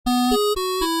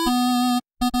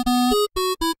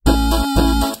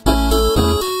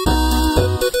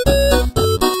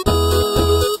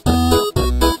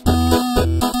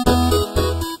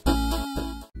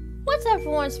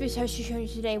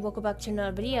guys, today welcome back to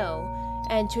another video,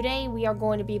 and today we are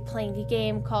going to be playing the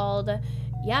game called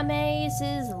Yamane's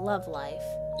Love Life.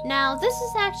 Now this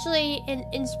is actually an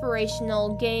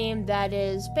inspirational game that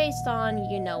is based on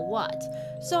you know what.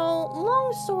 So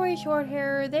long story short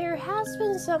here, there has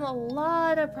been a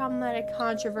lot of problematic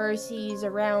controversies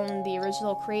around the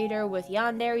original creator with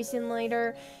Yandere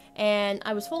Simulator, and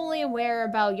I was fully aware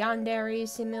about Yandere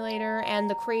Simulator and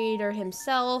the creator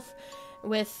himself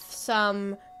with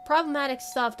some problematic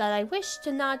stuff that I wish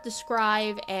to not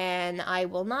describe, and I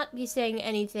will not be saying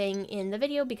anything in the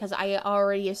video because I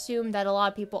already assume that a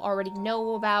lot of people already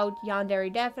know about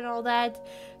Yandere Death and all that.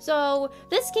 So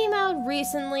this came out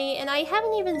recently and I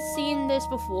haven't even seen this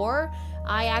before.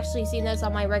 I actually seen this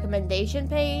on my recommendation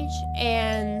page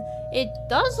and it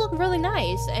does look really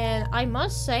nice, and I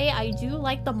must say I do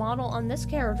like the model on this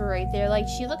character right there. Like,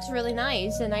 she looks really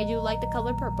nice, and I do like the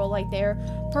color purple, like they're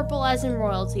purple as in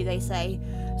royalty, they say.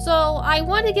 So I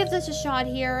want to give this a shot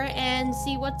here and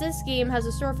see what this game has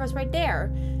in store for us right there.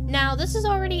 Now this is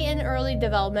already in early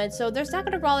development, so there's not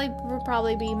going to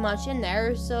probably be much in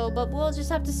there, but we'll just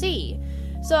have to see.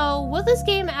 So will this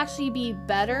game actually be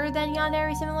better than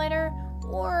Yandere Simulator?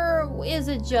 Or is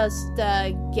it just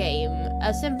a game?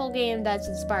 A simple game that's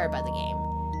inspired by the game?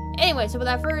 Anyway, so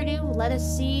without further ado, let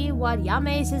us see what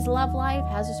Yamane's Love Life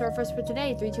has in store for us for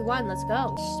today. 3, 2, 1, let's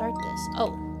go. Start this.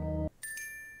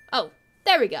 Oh,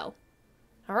 there we go.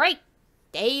 Alright,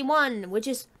 day 1, which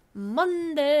is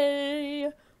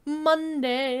Monday.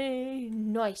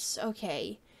 Nice,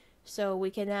 okay. So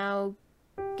we can now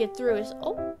get through this.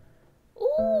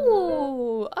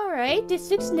 Ooh, alright,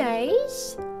 this looks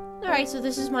nice. Alright, so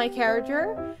this is my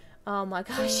character. Oh my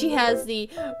gosh, she has the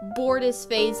boredest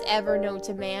face ever known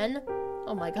to man.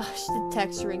 Oh my gosh, the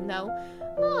texturing though.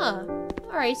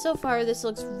 Alright, so far this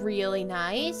looks really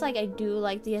nice. Like, I do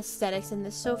like the aesthetics in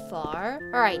this so far.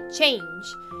 Alright, change.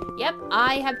 Yep,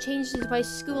 I have changed into my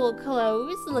school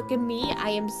clothes. Look at me,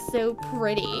 I am so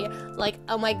pretty. Like,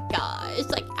 oh my gosh,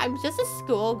 like, I'm just a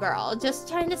schoolgirl, just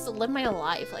trying to live my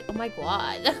life. Like, oh my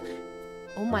god.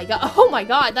 Oh my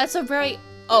god, that's a very...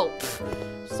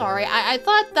 sorry. I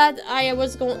thought that I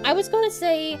was going to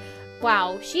say,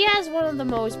 wow, she has one of the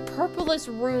most purplest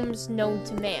rooms known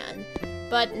to man.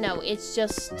 But no, it's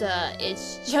just the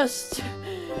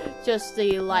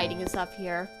lighting and stuff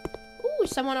here. Ooh,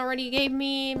 someone already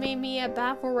made me a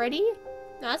bath already?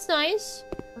 That's nice.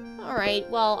 Alright,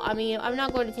 well, I mean, I'm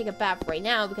not going to take a bath right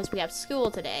now because we have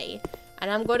school today. And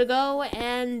I'm going to go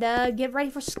and get ready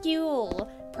for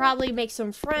school. Probably make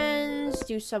some friends,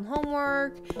 do some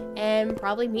homework, and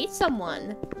probably meet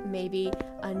someone. Maybe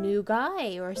a new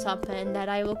guy or something that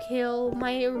I will kill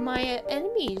my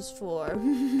enemies for.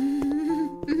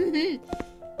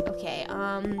 Okay,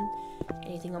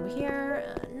 anything over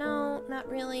here? No, not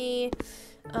really.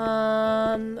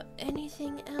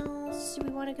 Anything else? Do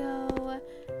we want to go?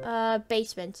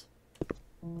 Basement.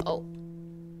 Oh.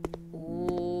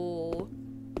 Ooh.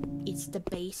 It's the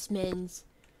basement.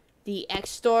 The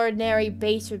extraordinary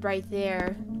basement right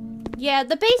there. Yeah,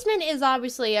 the basement is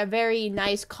obviously a very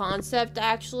nice concept,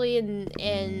 actually,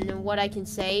 in what I can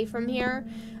say from here.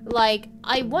 Like,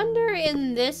 I wonder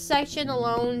in this section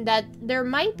alone that there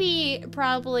might be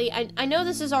probably... I know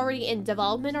this is already in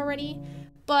development already,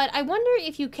 but I wonder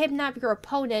if you kidnap your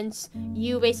opponents,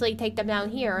 you basically take them down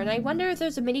here. And I wonder if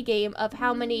there's a minigame of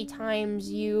how many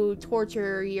times you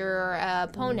torture your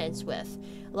opponents with.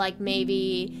 Like,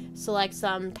 maybe select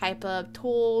some type of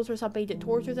tools or something to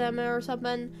torture them or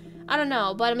something. I don't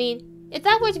know, but I mean, if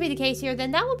that were to be the case here,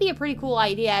 then that would be a pretty cool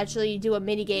idea, actually, do a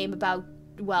minigame about,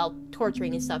 well,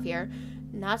 torturing and stuff here.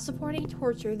 Not supporting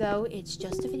torture, though. It's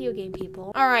just a video game,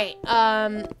 people. Alright,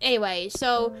 anyway,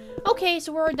 so, okay,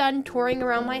 so we're done touring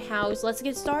around my house. Let's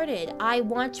get started. I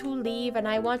want to leave, and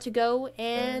I want to go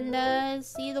and,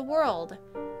 see the world.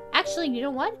 Actually, you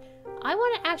know what? I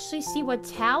want to actually see what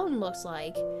town looks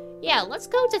like. Yeah, let's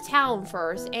go to town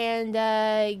first and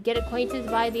get acquainted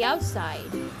by the outside.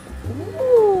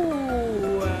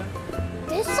 Ooh,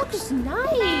 this looks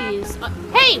nice.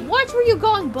 Hey, watch where you're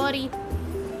going, buddy.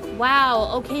 Wow,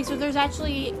 okay, so there's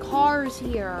actually cars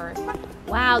here.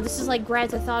 Wow, this is like Grand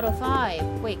Theft Auto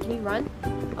 5. Wait, can you run?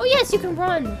 Oh yes, you can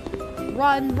run.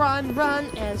 Run, run, run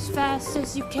as fast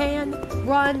as you can.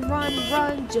 Run, run,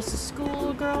 run. Just a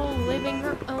schoolgirl living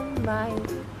her own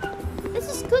life. This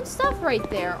is good stuff right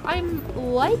there. I'm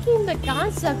liking the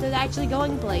concept of actually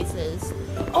going places.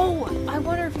 Oh, I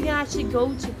wonder if you can actually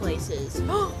go to places.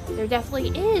 There definitely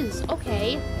is.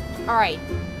 Okay. Alright.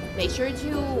 Make sure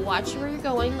to watch where you're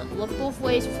going. Look both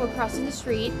ways before crossing the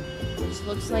street. Which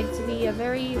looks like to be a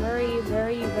very, very,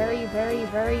 very, very, very,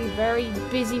 very, very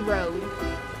busy road.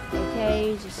 Okay.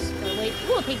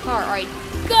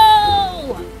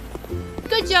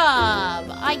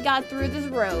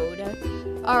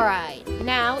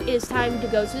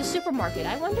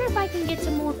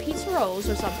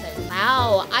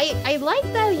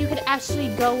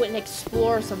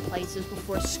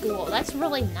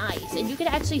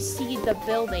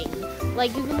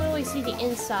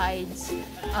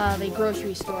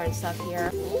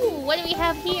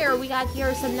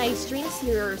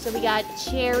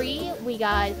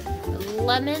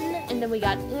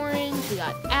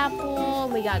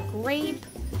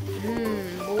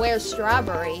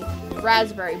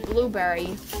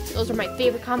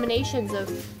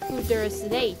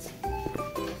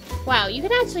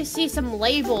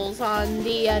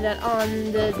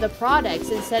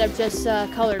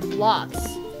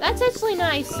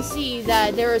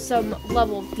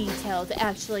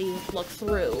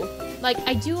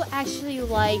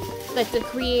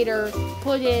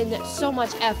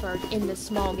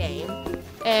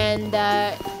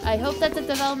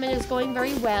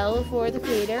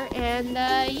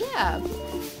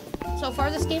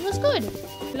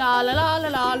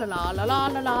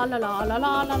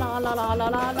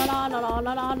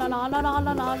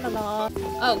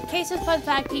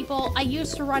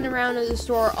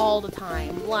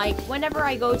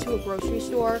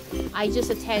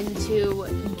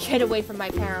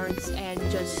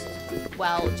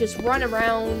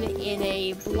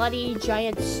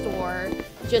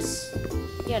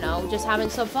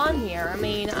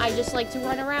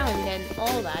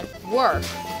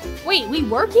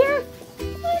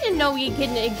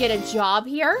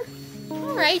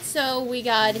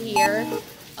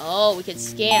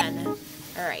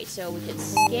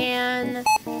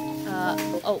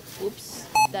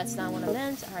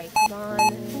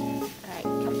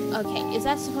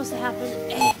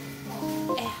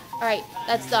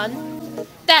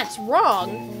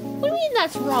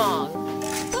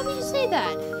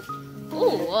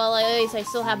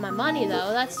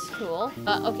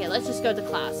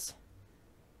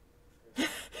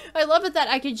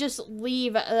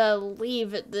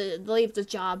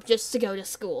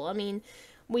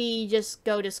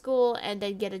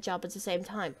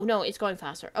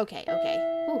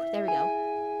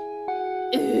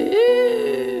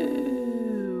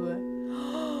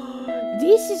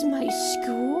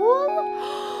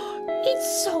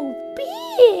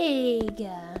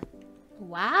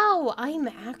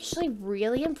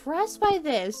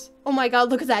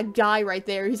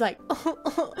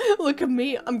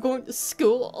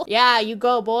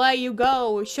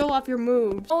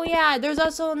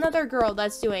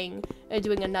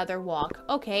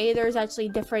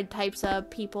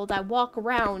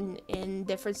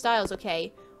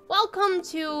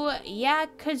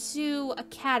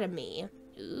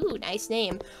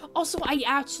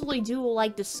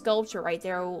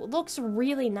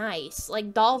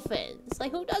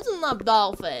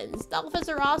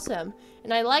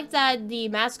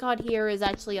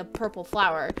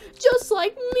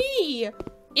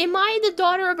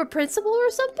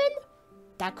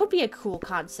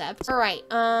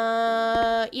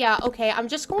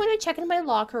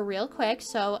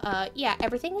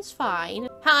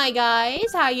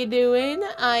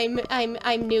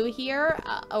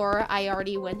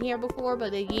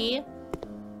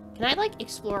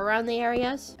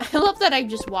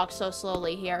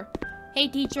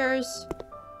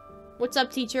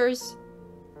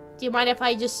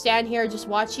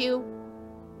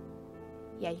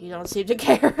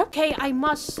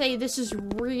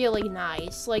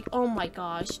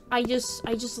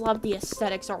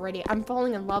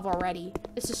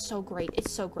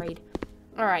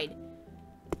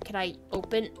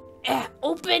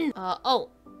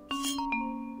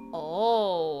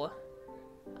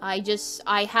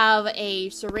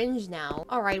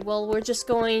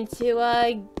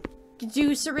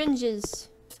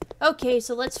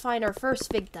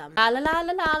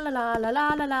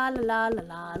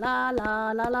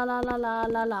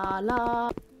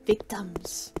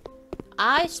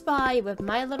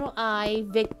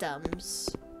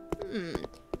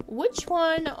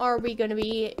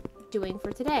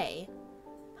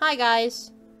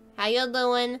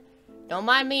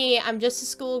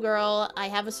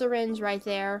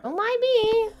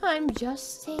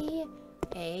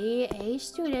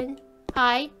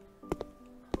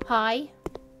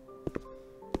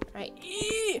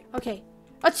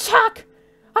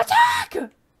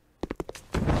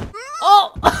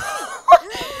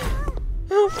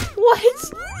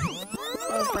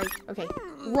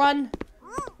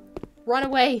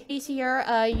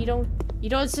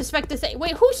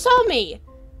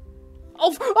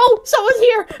 Oh, someone's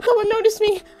here. Someone noticed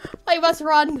me. I must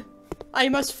run. I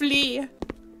must flee.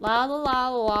 La la la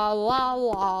la la la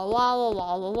la la la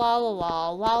la la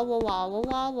la la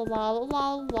la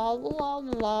la la la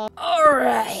la. All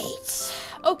right.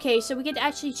 Okay, so we can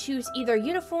actually choose either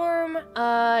uniform,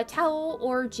 towel,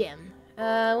 or gym.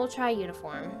 We'll try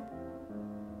uniform.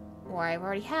 Or I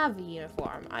already have a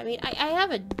uniform. I mean, I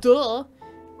have a duh.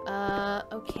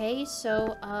 Okay,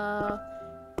 so,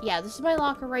 yeah, this is my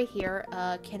locker right here.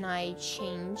 Can I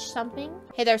change something?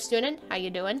 Hey there, student. How you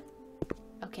doing?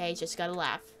 Okay, just gotta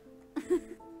laugh.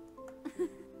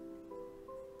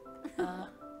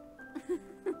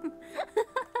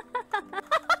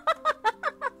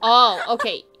 Oh,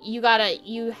 okay. You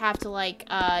have to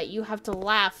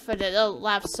laugh, but don't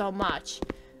laugh so much.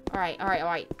 Alright.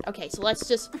 Okay, so let's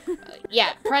just,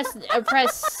 yeah, press,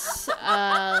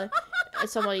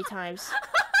 so many times.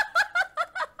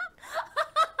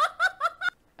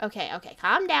 Okay,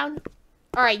 calm down.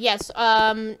 Alright, yes,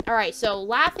 alright, so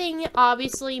laughing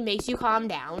obviously makes you calm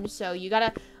down, so you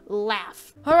gotta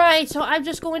laugh. Alright, so I'm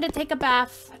just going to take a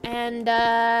bath, and,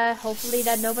 hopefully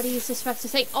that nobody suspects a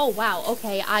thing. Oh, wow,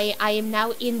 okay, I am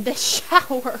now in the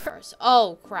shower.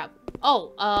 Oh, crap.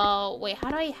 Oh, wait, how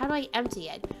do I empty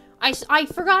it? I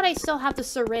forgot I still have the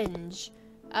syringe.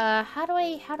 How do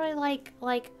I,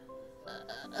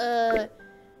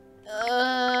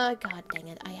 god dang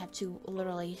it, I have to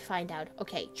literally find out.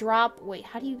 Okay, wait,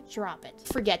 how do you drop it?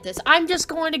 Forget this, I'm just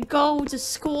going to go to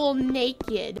school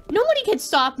naked. Nobody can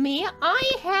stop me,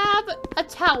 I have a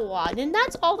towel on, and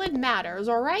that's all that matters,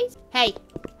 alright? Hey,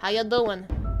 how you doing?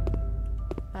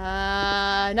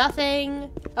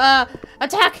 Nothing.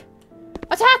 Attack!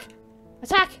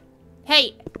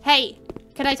 Hey,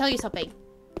 can I tell you something?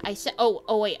 I said,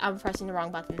 oh wait, I'm pressing the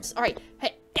wrong buttons. Alright,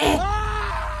 hey,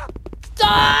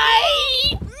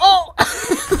 die! Oh!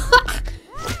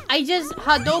 I just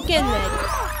Hadouken it.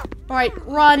 Alright,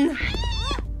 run.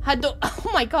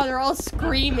 Oh my god, they're all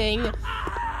screaming.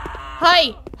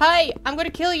 Hi, I'm gonna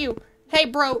kill you. Hey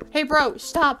bro,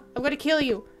 stop. I'm gonna kill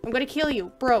you.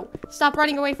 Bro, stop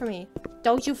running away from me.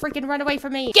 Don't you freaking run away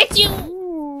from me. Get you!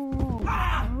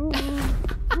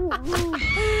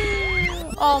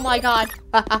 Oh my god.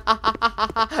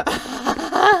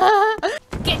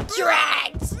 Get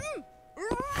dragged!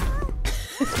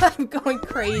 I'm going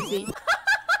crazy.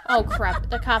 Oh crap,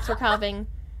 the cops are coming.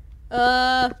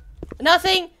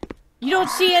 Nothing! You don't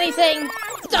see anything!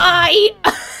 Die!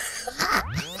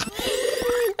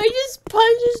 I just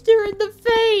punched her in the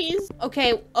face!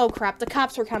 Okay, oh crap, the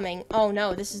cops are coming. Oh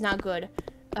no, this is not good.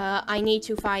 I need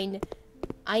to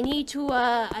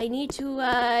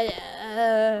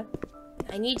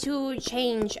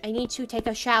change. I need to take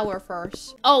a shower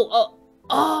first.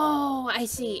 Oh, I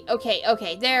see.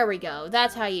 Okay, there we go.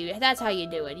 That's how you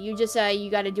do it. You just,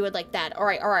 you gotta do it like that.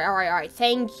 Alright.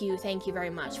 Thank you very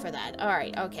much for that.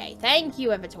 Alright, okay. Thank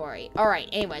you, inventory. Alright,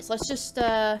 anyways, let's just,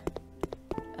 alright,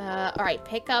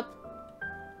 pick up.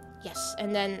 Yes,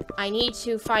 and then I need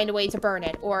to find a way to burn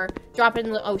it, or drop it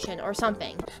in the ocean, or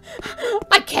something.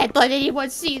 I can't let anyone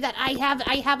see that I have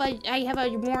a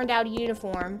worn out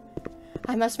uniform.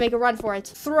 I must make a run for it.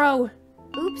 Throw!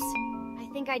 Oops. I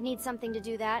think I'd need something to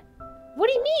do that. What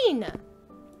do you mean?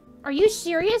 Are you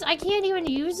serious? I can't even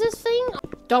use this thing?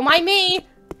 Don't mind me!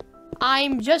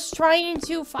 I'm just trying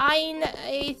to find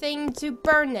a thing to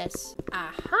burn this.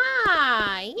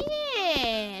 Aha!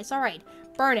 Yes! Alright,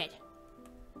 burn it.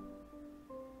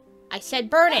 I said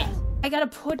burn it! I gotta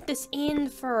put this in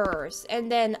first, and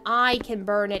then I can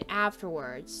burn it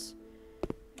afterwards.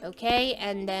 Okay,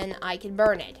 and then I can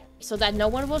burn it. So that no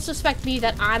one will suspect me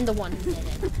that I'm the one who did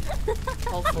it.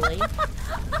 Hopefully.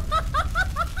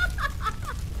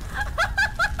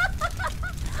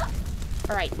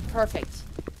 Alright,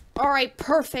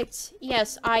 perfect.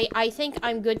 Yes, I think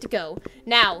I'm good to go.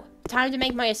 Now, time to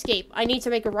make my escape. I need to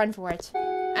make a run for it.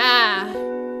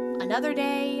 Another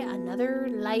day, another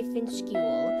life in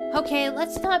school. Okay,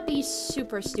 let's not be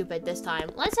super stupid this time.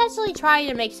 Let's actually try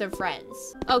to make some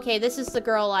friends. Okay, this is the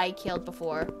girl I killed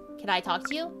before. Can I talk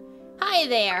to you? Hi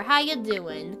there, how you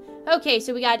doing? Okay,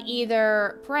 so we got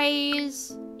either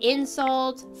praise,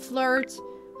 insult, flirt,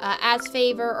 ask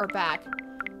favor, or back.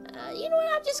 You know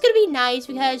what, I'm just gonna be nice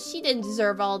because she didn't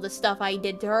deserve all the stuff I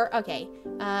did to her. Okay,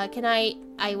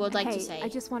 I would like to say. I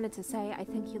just wanted to say, I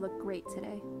think you look great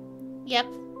today. Yep,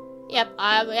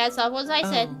 that's what I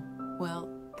said. Oh, well,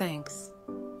 thanks.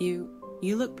 You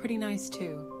look pretty nice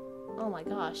too. Oh my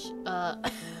gosh,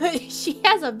 she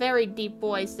has a very deep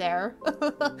voice there.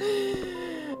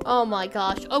 Oh my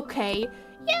gosh, okay.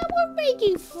 Yeah, we're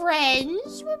making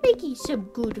friends. We're making some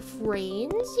good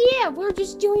friends. Yeah, we're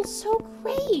just doing so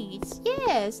great.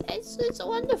 Yes, it's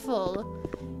wonderful.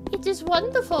 It is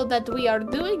wonderful that we are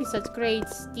doing such great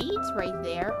deeds right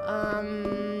there.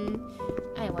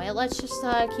 Anyway, let's just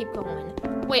keep going.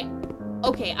 Wait,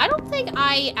 okay, I don't think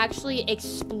I actually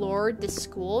explored the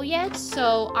school yet,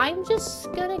 so I'm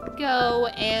just gonna go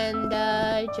and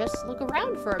just look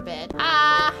around for a bit.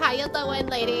 How you doing,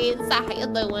 ladies? How you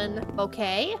doing?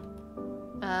 Okay.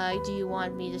 Do you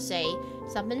want me to say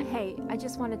something? Hey, I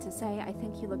just wanted to say I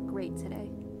think you look great today.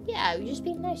 Yeah, you're just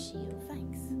being nice to you.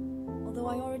 Thanks. Although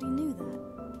I already knew that.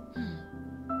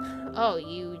 Oh,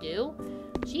 you do?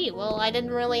 Gee, well, I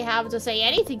didn't really have to say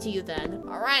anything to you then.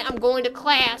 Alright, I'm going to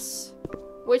class.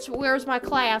 Where's my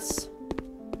class?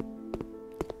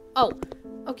 Oh,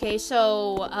 okay,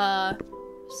 so,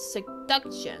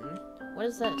 seduction. What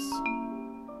is this?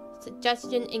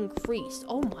 Suggestion increased.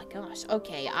 Oh my gosh,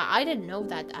 okay, I didn't know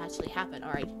that actually happened,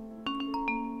 alright.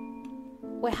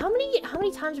 Wait, how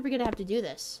many times are we gonna have to do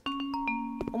this?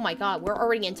 Oh my god, we're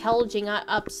already intelliging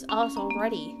us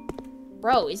already.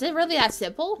 Bro, is it really that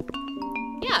simple?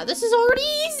 Yeah, this is already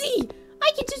easy!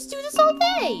 I can just do this all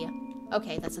day!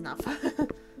 Okay, that's enough.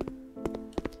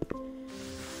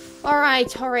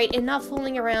 Alright, enough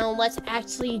fooling around. Let's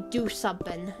actually do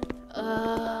something.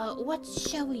 What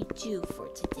shall we do for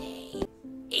today?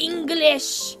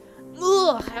 English!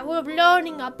 Ugh, we're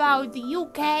learning about the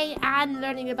UK and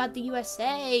learning about the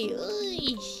USA.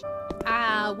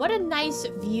 What a nice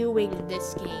viewing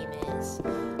this game is.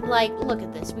 Like, look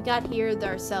at this. We got here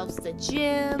ourselves the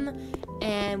gym,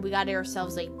 and we got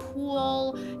ourselves a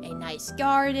pool, a nice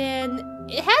garden.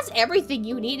 It has everything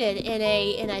you needed in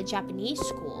a Japanese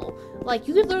school. Like,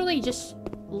 you could literally just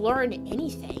learn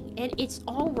anything, and it's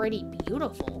already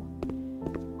beautiful.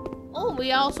 Oh,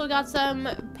 we also got some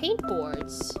paint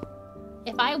boards.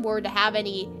 If I were to have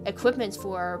any equipment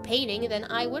for painting, then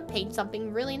I would paint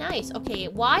something really nice. Okay,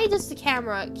 why does the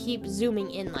camera keep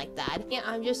zooming in like that? Yeah,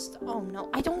 I'm just... Oh,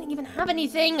 no. I don't even have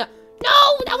anything. No!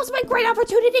 That was my great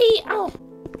opportunity! Oh,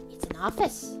 it's an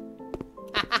office.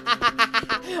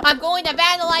 I'm going to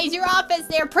vandalize your office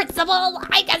there, principal!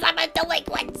 I guess I'm a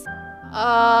delinquent!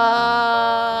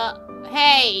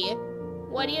 Hey!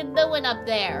 What are you doing up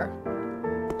there?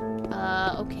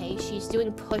 Okay, she's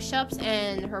doing push-ups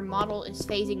and her model is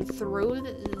phasing through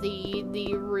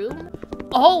the room.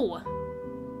 Oh!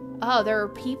 Oh, there are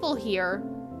people here.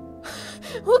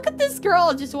 Look at this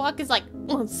girl just walking like,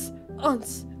 uns.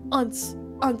 Ah!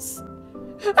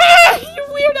 You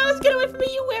weirdos! Get away from me,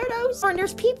 you weirdos! And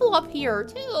there's people up here,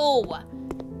 too!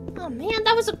 Oh man,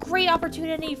 that was a great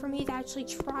opportunity for me to actually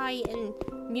try and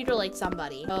mutilate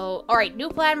somebody. So, alright, new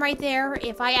plan right there.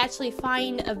 If I actually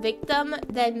find a victim,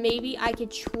 then maybe I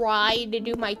could try to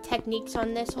do my techniques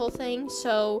on this whole thing.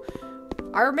 So,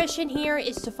 our mission here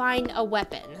is to find a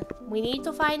weapon. We need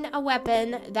to find a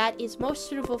weapon that is most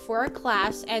suitable for our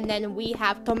class, and then we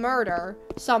have to murder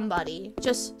somebody.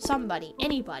 Just somebody,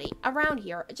 anybody around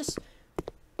here. Just,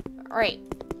 alright.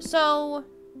 So,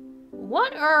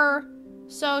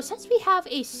 so since we have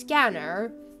a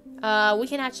scanner, we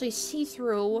can actually see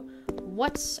through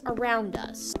what's around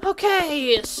us.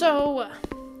 Okay, so...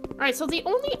 Alright, so the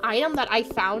only item that I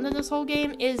found in this whole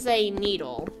game is a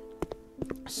needle.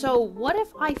 So what if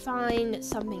I find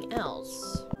something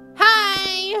else?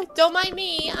 Hi! Don't mind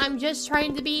me. I'm just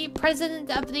trying to be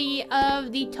president of the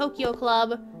Tokyo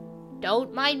Club.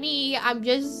 Don't mind me. I'm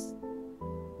just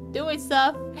doing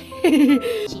stuff.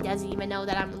 She doesn't even know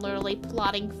that I'm literally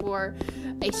plotting for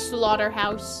a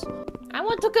slaughterhouse. I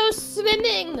want to go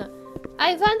swimming!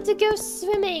 I want to go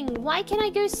swimming! Why can't I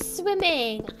go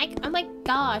swimming? Oh my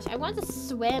gosh, I want to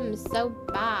swim so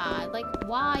bad. Like,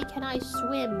 why can I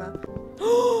swim?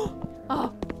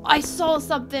 Oh, I saw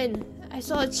something! I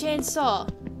saw a chainsaw!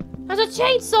 There's a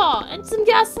chainsaw! And some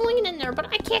gasoline in there, but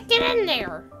I can't get in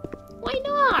there! Why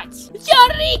not?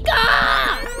 Eureka!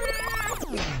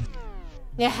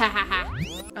 Yeah,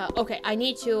 okay, I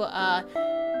need to,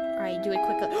 alright, do it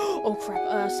quickly. Oh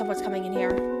crap, someone's coming in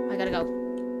here. I gotta go.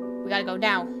 We gotta go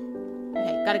now.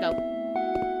 Okay, gotta go.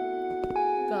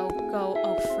 Go.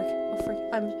 Oh freak.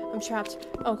 I'm trapped.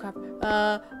 Oh crap.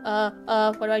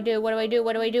 What do I do?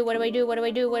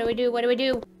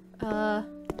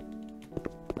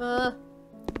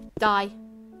 Die.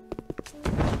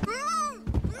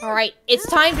 Alright, it's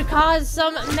time to cause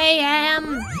some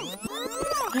mayhem!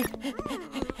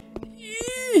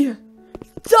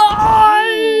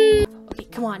 Die! Okay,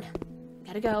 come on.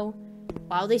 Gotta go.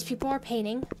 While these people are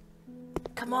painting.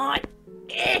 Come on!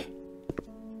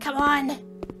 Come on!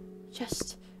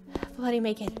 Just bloody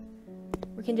make it.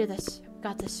 We can do this. We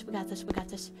got this. We got this. We got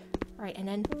this. All right, and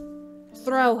then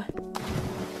throw.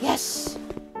 Yes.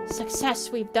 Success.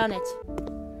 We've done it.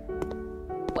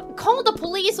 What? Call the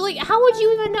police? Like, how would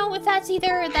you even know if that's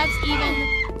even?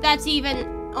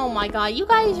 Oh my god, you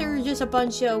guys are just a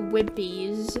bunch of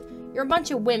wimpies. You're a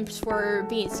bunch of wimps for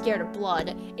being scared of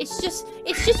blood. It's just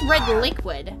red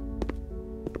liquid.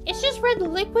 It's just red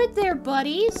liquid there,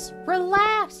 buddies.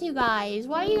 Relax, you guys.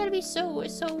 Why are you gonna be so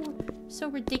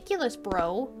ridiculous,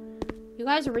 bro? You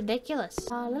guys are ridiculous.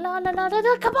 La, la, la, la, la,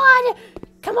 la. Come on!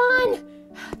 Come on!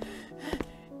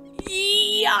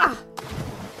 Yeah!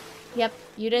 Yep,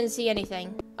 you didn't see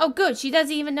anything. Oh, good. She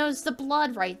doesn't even notice the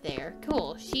blood right there.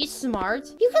 Cool. She's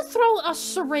smart. You can throw a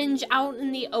syringe out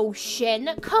in the ocean.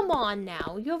 Come on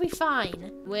now. You'll be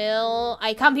fine. Will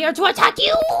I come here to attack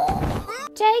you?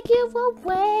 Take you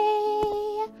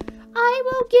away. I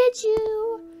will get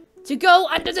you to go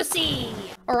under the sea.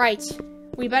 All right.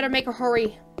 We better make a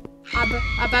hurry.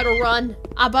 I better run.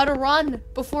 I better run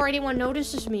before anyone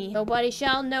notices me. Nobody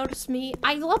shall notice me.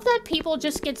 I love that people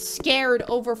just get scared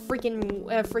over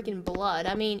freaking blood.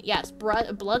 I mean, yes,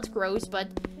 blood's gross, but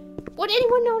would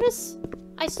anyone notice?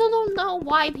 I still don't know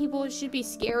why people should be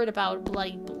scared about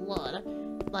bloody blood.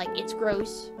 Like, it's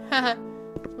gross.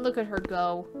 Look at her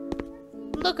go.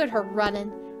 Look at her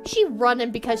running. She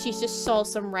running because she just saw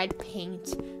some red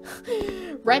paint.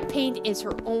 Red paint is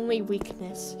her only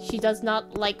weakness. She does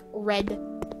not like red.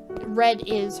 Red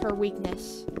is her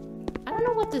weakness. I don't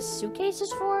know what this suitcase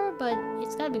is for, but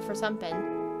it's gotta be for something.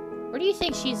 Where do you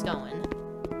think she's going?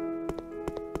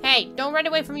 Hey, don't run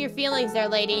away from your feelings there,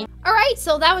 lady. Alright,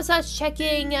 so that was us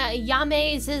checking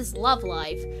Yamane's love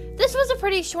life. This was a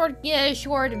pretty short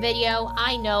video,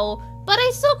 I know, but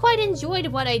I still quite enjoyed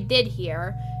what I did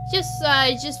here.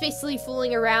 Just basically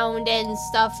fooling around and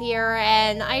stuff here,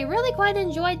 and I really quite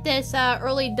enjoyed this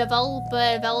early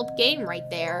developed game right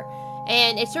there.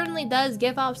 And it certainly does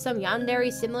give off some Yandere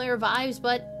similar vibes,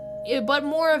 but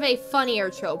more of a funnier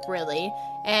trope, really.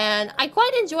 And I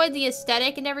quite enjoyed the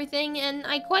aesthetic and everything, and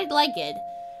I quite like it.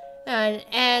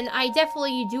 And I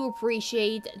definitely do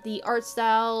appreciate the art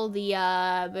style, the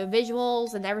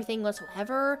visuals, and everything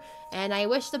whatsoever. And I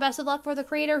wish the best of luck for the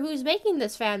creator who's making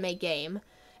this fan-made game.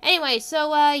 Anyway,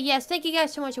 so, yes, thank you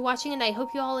guys so much for watching, and I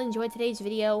hope you all enjoyed today's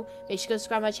video. Make sure to go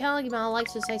subscribe to my channel, give me all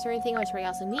likes, dislikes, or anything else really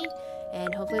awesome me,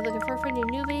 and hopefully looking forward for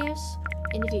new videos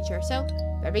in the future. So,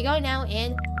 better be going now,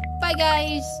 and bye,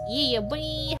 guys! Yeah,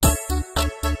 buddy!